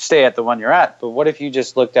stay at the one you're at. But what if you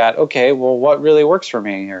just looked at, okay, well, what really works for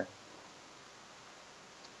me here?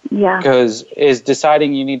 Yeah. Because is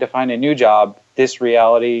deciding you need to find a new job this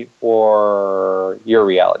reality or your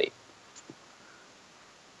reality?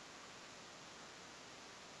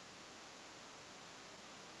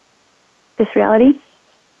 This reality?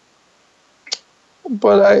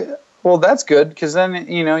 But well, that's good, because then,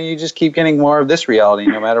 you just keep getting more of this reality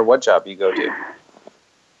no matter what job you go to.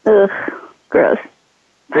 Ugh, gross.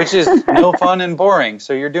 Which is no fun and boring,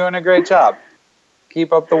 so you're doing a great job.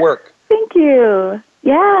 Keep up the work. Thank you.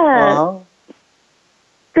 Yeah. Uh-huh.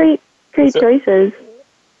 Great choices.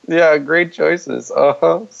 Yeah, great choices.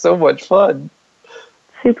 Uh-huh. So much fun.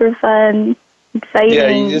 Super fun. Exciting.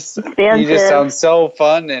 Yeah, you just sound so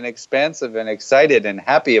fun and expansive and excited and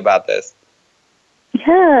happy about this.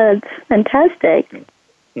 Yeah, it's fantastic.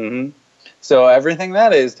 Mm-hmm. So everything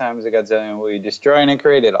that is times a godzillion, will you destroy and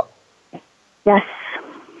create it all? Yes.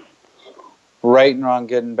 Right and wrong,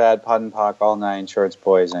 good and bad, pod and pock, all nine, shorts,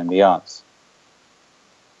 boys, and beyonds.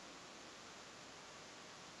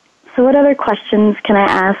 So what other questions can I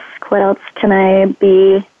ask? What else can I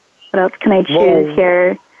be? What else can I choose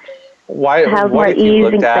here? Why? To have what more if you ease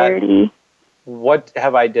looked and clarity. At what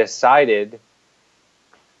have I decided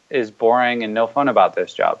is boring and no fun about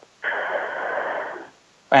this job?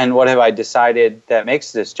 And what have I decided that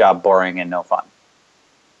makes this job boring and no fun?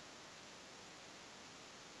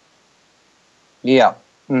 Yeah.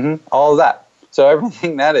 Mm-hmm. All of that. So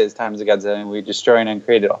everything that is times a godzillion, we destroy and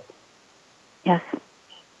uncreate it all. Yes.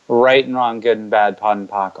 Right and wrong, good and bad, pod and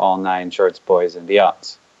pock, all nine, shorts, boys, and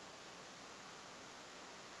beyonds.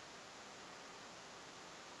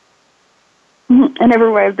 And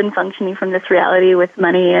everywhere I've been functioning from this reality with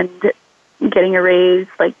money and getting a raise,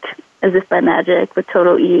 like as if by magic, with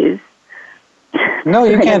total ease. No,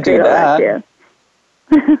 you can't do that.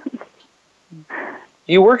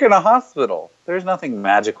 You work in a hospital. There's nothing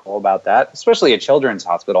magical about that, especially a children's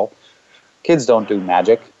hospital. Kids don't do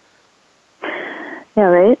magic. Yeah,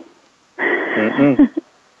 right? Mm-mm.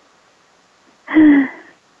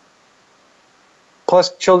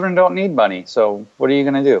 Plus, children don't need money, so what are you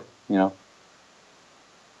going to do,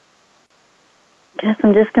 Guess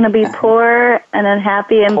I'm just going to be poor and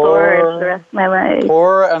unhappy and bored for the rest of my life.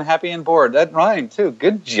 Poor, unhappy, and bored. That rhymed, too.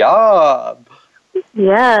 Good job.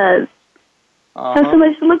 Yes. Have so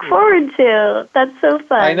much to look forward to. That's so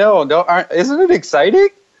fun. I know. Isn't it exciting?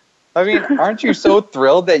 I mean, aren't you so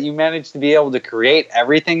thrilled that you managed to be able to create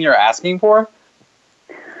everything you're asking for?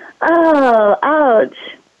 Oh, ouch.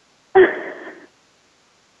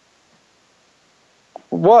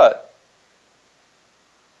 What?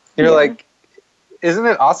 You're like, isn't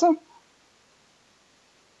it awesome?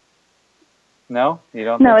 No, you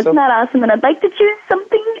don't. No, think it's so? not awesome, and I'd like to choose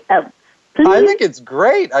something else. Please. I think it's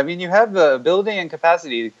great. I mean, you have the ability and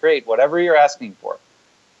capacity to create whatever you're asking for.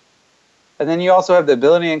 And then you also have the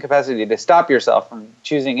ability and capacity to stop yourself from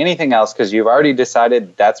choosing anything else because you've already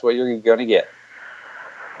decided that's what you're going to get.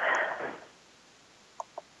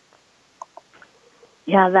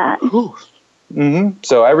 Yeah, that.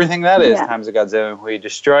 So everything that is Yeah. times a Godzilla, we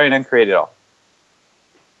destroy and uncreate it all.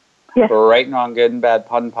 Yeah. Right and wrong, good and bad,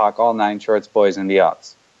 POD and POC, all 9 shorts, boys, and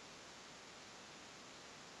beyonds.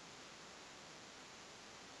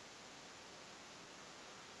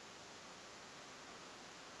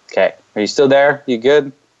 Okay. Are you still there? You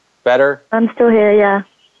good? Better? I'm still here, yeah.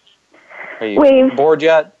 Are you Wave. bored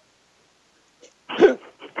yet? Yeah,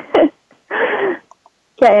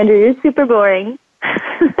 Andrew, you're super boring.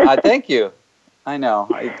 Thank you. I know.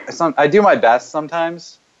 I do my best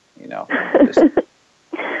sometimes. You know.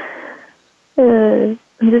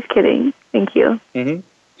 I'm just kidding. Thank you.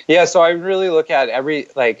 Yeah, so I really look at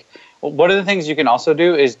one of the things you can also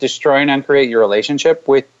do is destroy and uncreate your relationship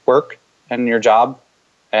with work and your job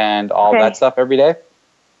and all that stuff every day.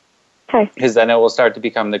 Okay. Because then it will start to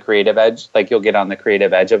become the creative edge. Like you'll get on the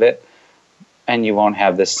creative edge of it and you won't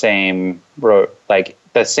have the same,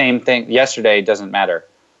 the same thing. Yesterday doesn't matter.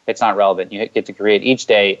 It's not relevant. You get to create each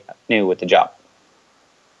day new with the job.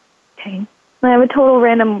 Okay. I have a total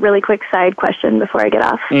random, really quick side question before I get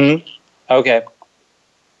off. Okay.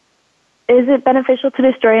 Is it beneficial to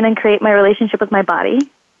destroy and uncreate my relationship with my body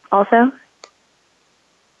also?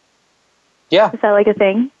 Yeah. Is that like a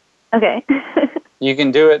thing? Okay. You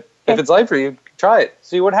can do it. If it's light for you, try it.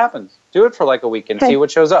 See what happens. Do it for like a week and see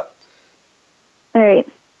what shows up. All right.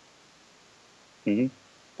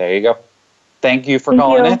 There you go. Thank you for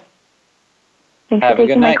calling in. Thanks Have for a good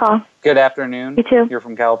taking my night. call. Good afternoon. You too. You're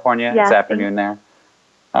from California. Yeah, it's afternoon there.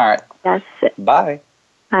 All right. Yes. Bye.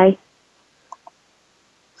 Bye.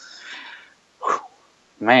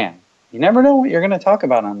 Man, you never know what you're going to talk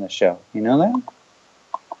about on this show. You know that?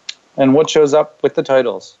 And what shows up with the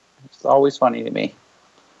titles. It's always funny to me.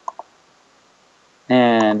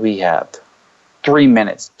 And we have 3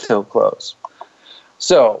 minutes till close.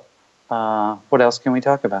 So, what else can we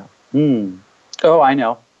talk about? Oh, I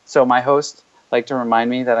know. So my host liked to remind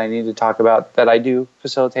me that I need to talk about that I do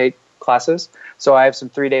facilitate classes. So I have some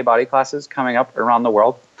 3-day body classes coming up around the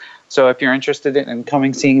world. So if you're interested in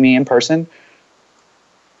coming seeing me in person,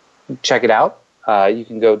 check it out. You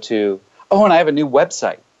can go to, and I have a new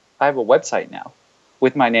website. I have a website now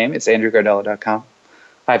with my name. It's andrewgardella.com.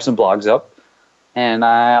 I have some blogs up. And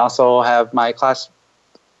I also have my class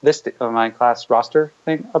roster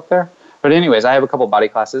thing up there. But anyways, I have a couple body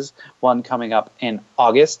classes. One coming up in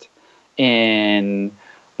August in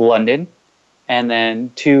London. And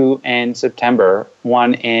then 2 in September.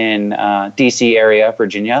 One in D.C. area,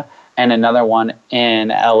 Virginia. And another one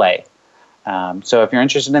in L.A. So if you're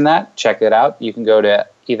interested in that, check it out. You can go to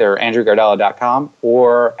either andrewgardella.com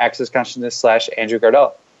or Access Consciousness /Andrew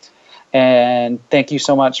Gardella. And thank you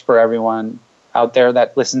so much for everyone out there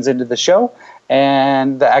that listens into the show.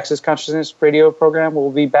 And the Access Consciousness radio program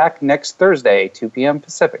will be back next Thursday, 2 p.m.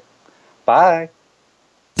 Pacific. Bye.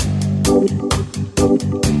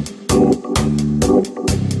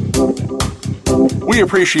 We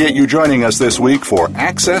appreciate you joining us this week for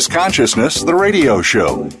Access Consciousness, the radio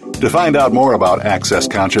show. To find out more about Access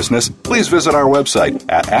Consciousness, please visit our website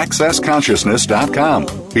at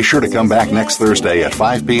accessconsciousness.com. Be sure to come back next Thursday at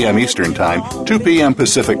 5 p.m. Eastern Time, 2 p.m.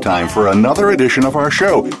 Pacific Time for another edition of our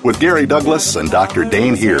show with Gary Douglas and Dr.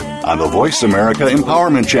 Dane here on the Voice America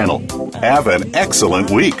Empowerment Channel. Have an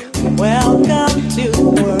excellent week. Welcome to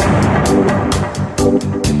the world.